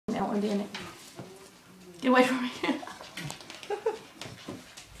want Wendy in it. Get away from me.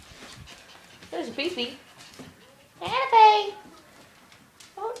 There's a pee-pee. Annabelle.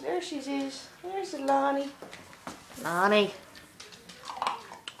 Oh, there she is. There's the Lonnie. Lonnie.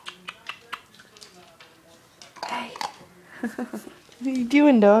 Hey. What are you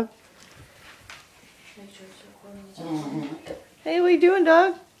doing, dog? Hey, what are you doing,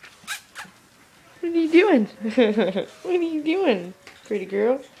 dog? What are you doing? What are you doing, pretty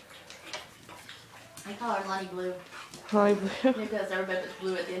girl? I call her Lonnie Blue. Lonnie Blue? Maybe because everybody puts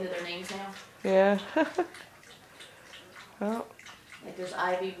blue at the end of their names now. Yeah. Well. Like there's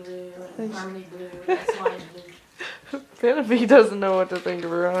Ivy Blue, Harmony Blue, that's Lonnie Blue. Penelope doesn't know what to think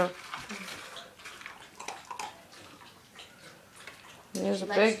of her, huh? There's a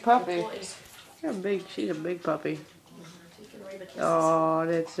big puppy. She's a big puppy. Oh,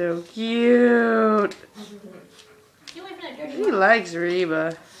 that's so cute. She likes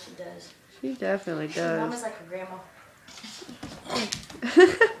Reba. She does. She definitely does. Mama's like her grandma.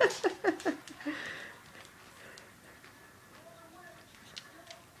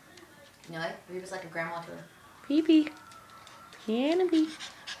 You know what? Reba's like a grandma to her. Pee-pee. Canopy.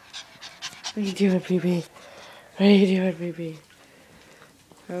 What are you doing, Pee-pee? What are you doing, Pee-pee?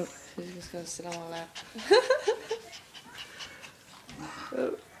 Oh, she's just gonna sit on my lap.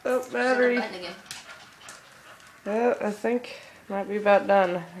 Oh, battery. Oh, I think might be about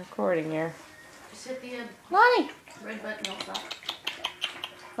done recording here. Just hit the Lonnie! red button, don't stop.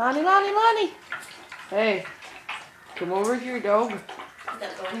 Lonnie, Lonnie, Lonnie! Hey, come over here, dog.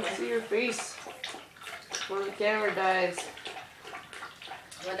 Gotta go anyway. See your face before the camera dies.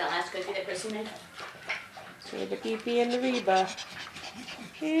 You want that last cookie that Chrissy made? See the pee-pee and the Reba.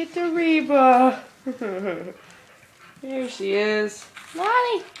 It's a Reba. Here she is.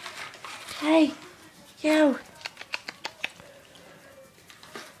 Lonnie! Hey, you.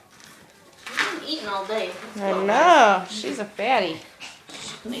 She's been eating all day. I know. She's a fatty.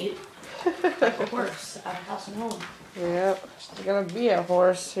 She's gonna eat like a horse out of house and home. Yep. She's gonna be a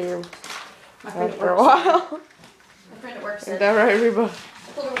horse here My friend at after a work while. My friend at work Is said, that right, Reba? I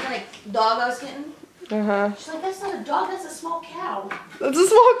told her what kind of dog I was getting. Uh-huh. She's like, that's not a dog, that's a small cow. That's a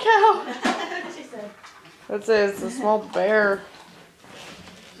small cow. She said. That's it. It's a small bear.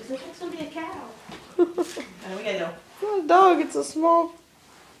 She's like, that's gonna be a cow. We gotta go. It's not a dog. It's a small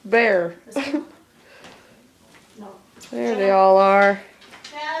bear. No. There they all are.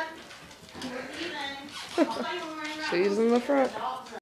 Dad, we're leaving. She's in the front.